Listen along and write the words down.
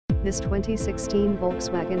This 2016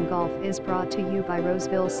 Volkswagen Golf is brought to you by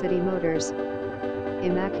Roseville City Motors.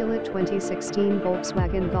 Immaculate 2016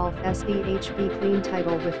 Volkswagen Golf SEHB clean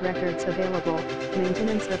title with records available,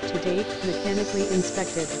 maintenance up to date, mechanically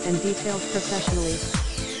inspected and detailed professionally.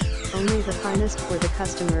 Only the finest for the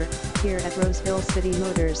customer, here at Roseville City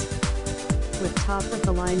Motors. With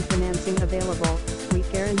top-of-the-line financing available, we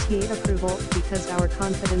guarantee approval because our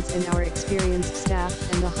confidence in our experienced staff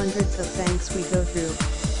and the hundreds of banks we go through.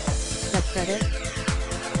 That credit?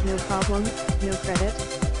 No problem, no credit?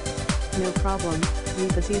 No problem,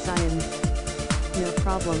 riverside. No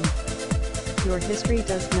problem. Your history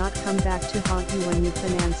does not come back to haunt you when you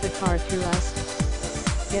finance a car through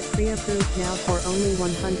us. Get pre-approved now for only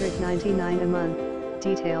 $199 a month.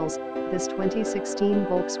 Details: this 2016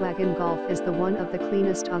 Volkswagen Golf is the one of the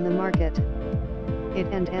cleanest on the market. It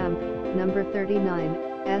and AMP, number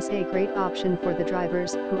 39, is a great option for the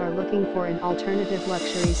drivers who are looking for an alternative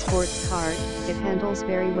luxury sports car. It handles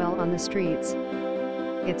very well on the streets.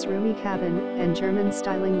 Its roomy cabin and German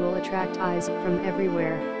styling will attract eyes from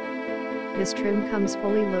everywhere. This trim comes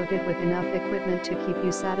fully loaded with enough equipment to keep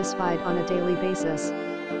you satisfied on a daily basis.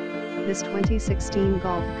 This 2016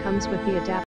 Golf comes with the adaptive